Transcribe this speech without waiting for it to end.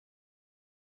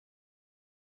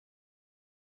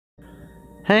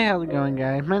Hey, how's it going,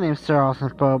 guys? My name is Sir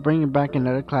Awesome, bringing back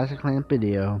another Classic Clan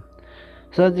video.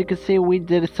 So as you can see, we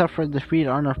did suffer defeat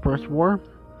on our first war,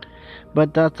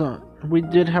 but we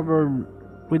did have a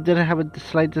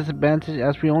slight disadvantage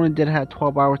as we only did have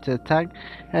 12 hours to attack.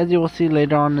 As you will see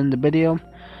later on in the video,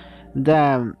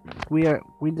 that we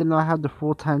did not have the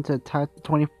full time to attack,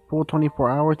 the full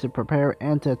 24 hours to prepare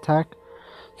and to attack.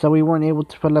 So we weren't able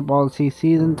to fill up all the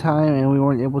CCs in time, and we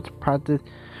weren't able to practice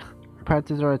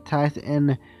our attacks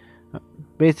and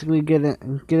basically get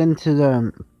into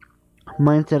the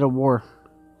mindset of war.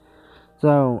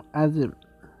 So as you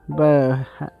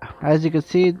can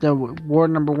see, the war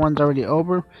number one's already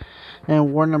over,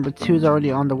 and war number two is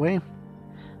already on the way.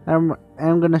 I'm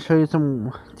gonna show you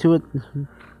some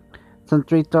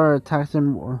 3-star attacks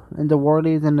in the war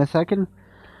leagues in a second,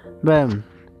 but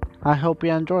I hope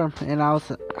you enjoy, and I'll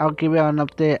give you an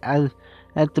update as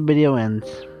the video ends.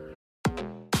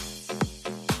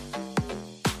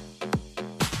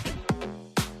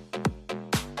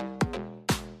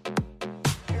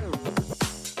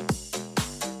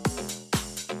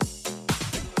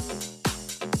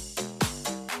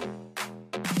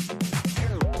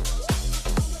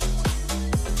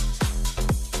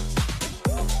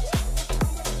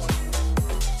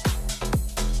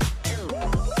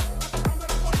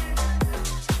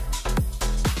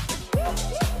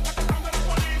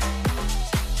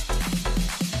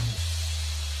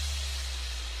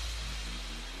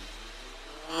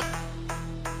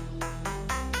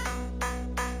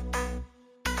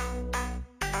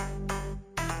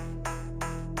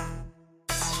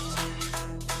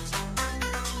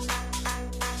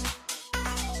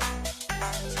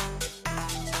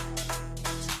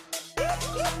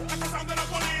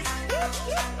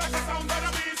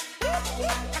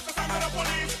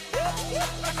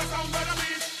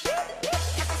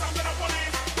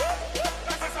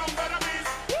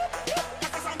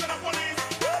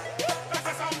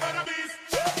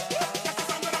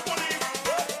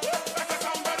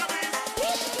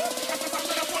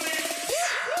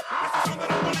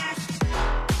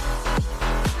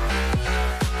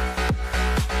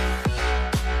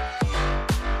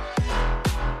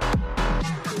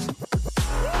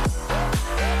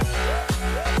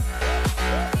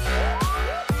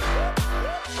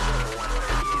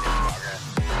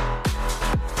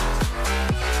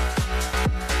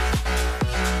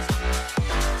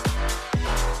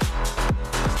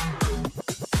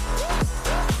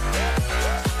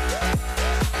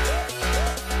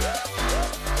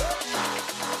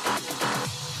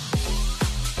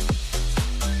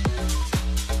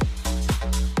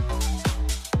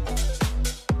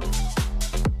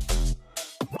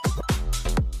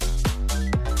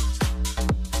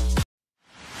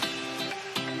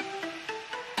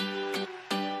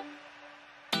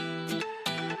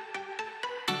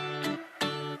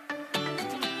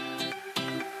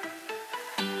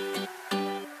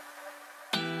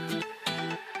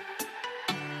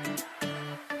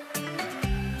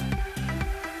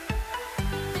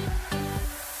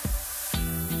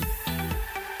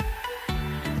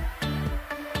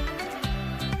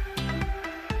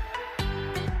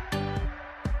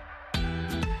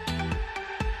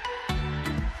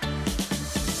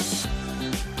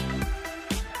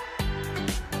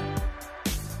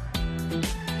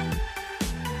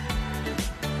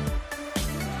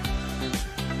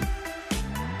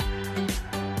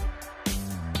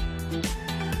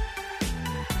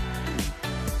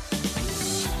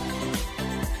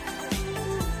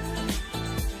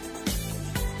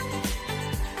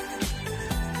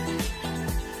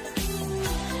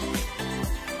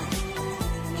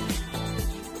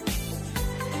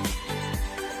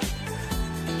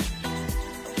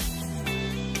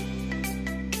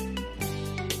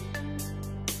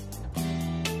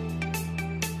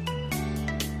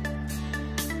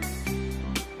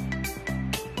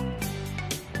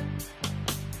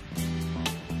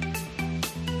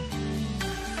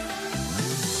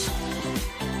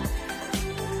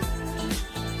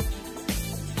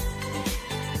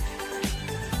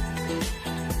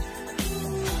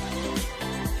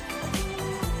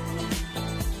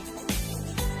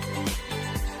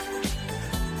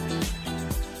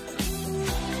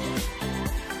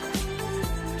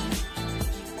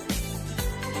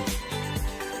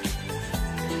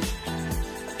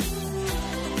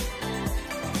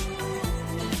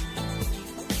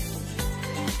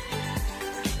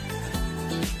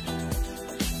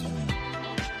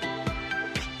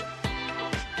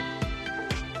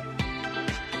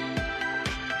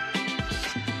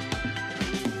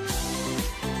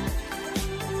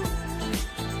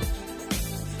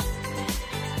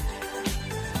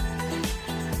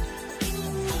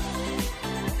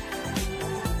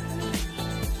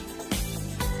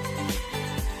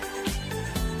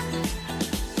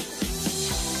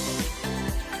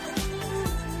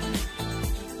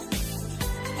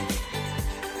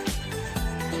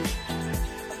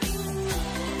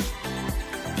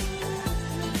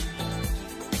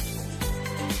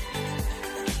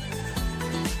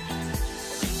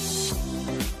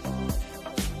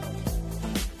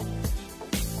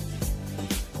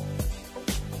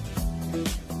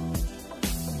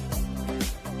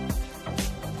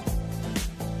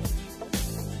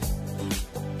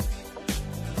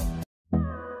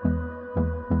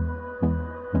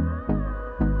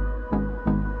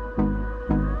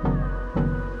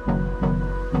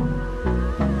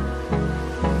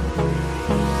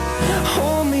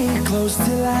 close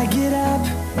till I get up.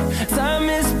 Time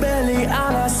is barely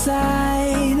on our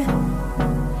side.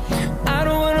 I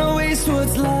don't wanna waste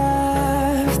what's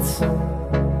left.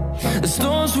 The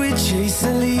storms we chase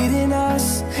are leading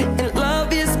us, and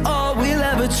love is all we'll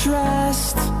ever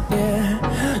trust.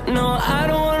 Yeah, no, I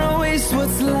don't wanna waste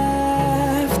what's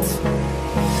left.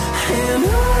 And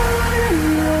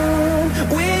on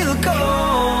we'll go,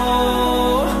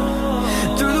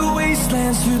 through the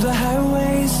wastelands, through the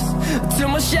highways, till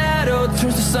my shadow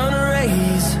turns to sun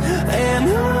rays. And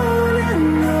on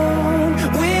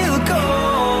we'll go,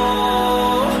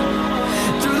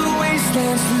 through the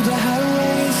wastelands, through the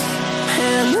highways,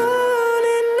 and on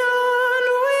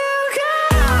we'll go.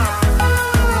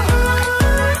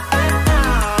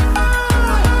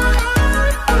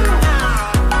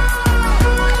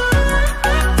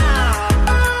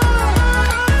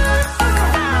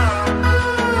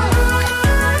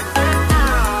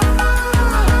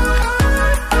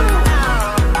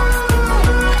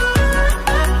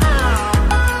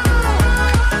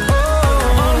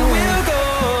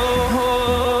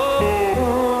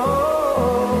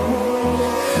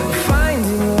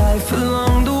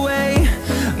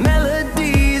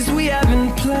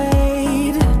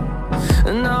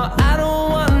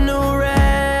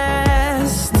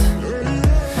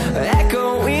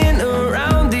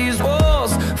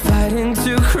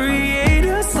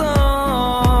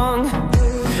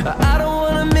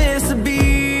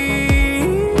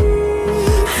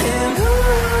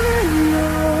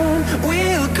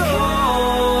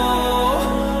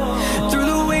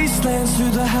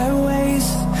 Through the highways,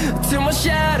 till my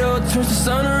shadow turns to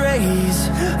sun rays.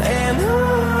 And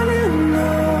on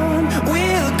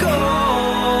we'll go,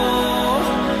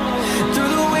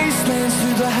 through the wastelands,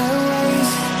 through the highways,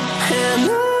 and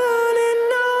on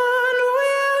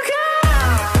we'll go.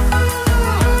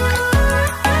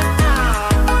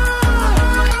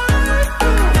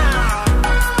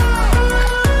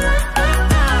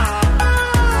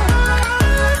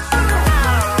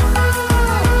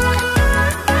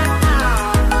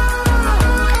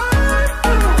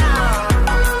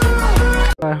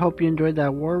 I hope you enjoyed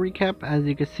that war recap. As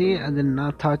you can see, I did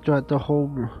not talk throughout the whole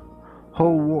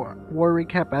war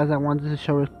recap, as I wanted to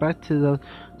show respect to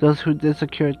those who did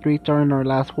secure 3-star in our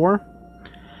last war.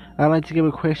 I'd like to give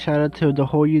a quick shout out to the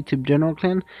whole YouTube General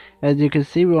clan. As you can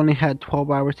see, we only had 12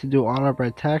 hours to do all of our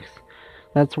attacks.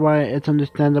 That's why it's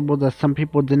understandable that some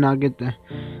people did not get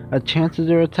a chance to do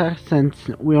their attacks, since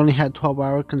we only had 12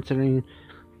 hours, considering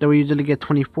that we usually get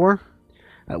 24.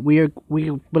 We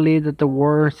believe that the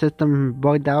war system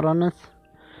bugged out on us,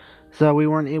 so we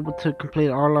weren't able to complete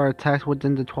all our attacks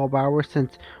within the 12 hours,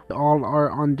 since we all are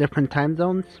on different time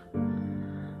zones.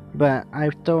 But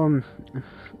I'm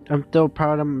still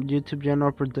proud of YouTube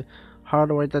General for the hard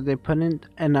work that they put in,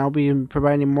 and I'll be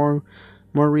providing more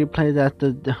replays as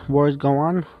the wars go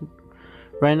on.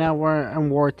 Right now we're in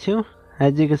War 2.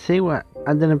 As you can see, I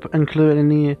didn't include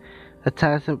any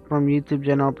attacks from YouTube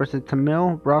General versus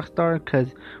Tamil Rockstar,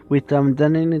 because we haven't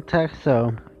done any attacks.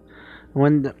 So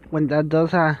when that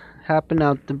does happen,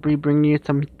 I'll be bringing you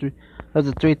some of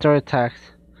the 3-star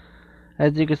attacks.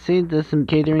 As you can see, this is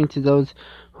catering to those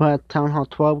who had Town Hall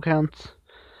 12 counts,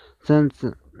 since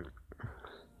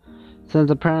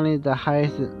apparently the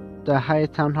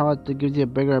highest Town Hall gives you a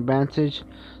bigger advantage.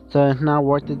 So it's not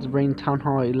worth it to bring Town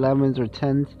Hall 11s or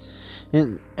 10s,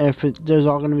 and there's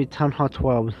all going to be Town Hall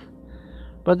 12s.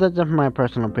 But that's just my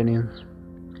personal opinion.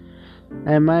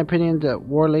 In my opinion, the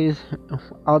war ladies,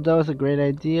 although it's a great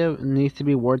idea, it needs to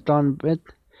be worked on a bit.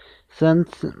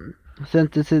 Since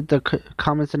this is the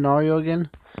common scenario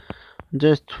again,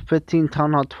 there's 15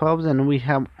 Town Hall 12s, and we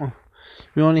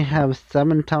only have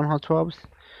 7 Town Hall 12s,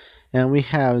 and we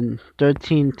have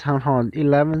 13 Town Hall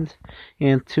 11s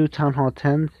and 2 Town Hall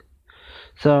 10s.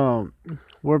 So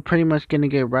we're pretty much gonna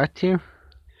get wrecked here.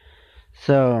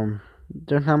 So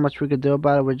there's not much we could do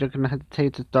about it. We're just gonna have to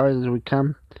take the stars as we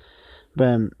come.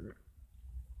 But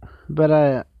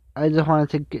I just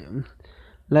wanted to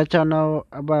let y'all know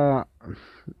about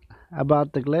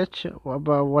the glitch,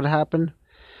 about what happened,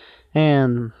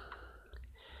 and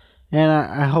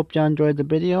I hope y'all enjoyed the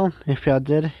video. If y'all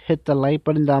did, hit the like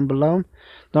button down below.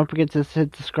 Don't forget to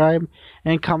hit subscribe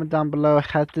and comment down below,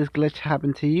 has this glitch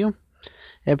happened to you?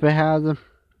 If it has,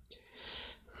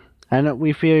 I know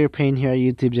we feel your pain here at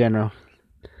YouTube General.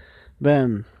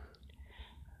 But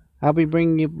I'll be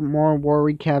bringing you more war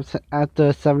recaps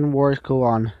after 7 wars go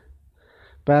on.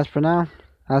 But as for now,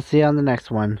 I'll see you on the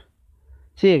next one.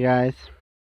 See you guys.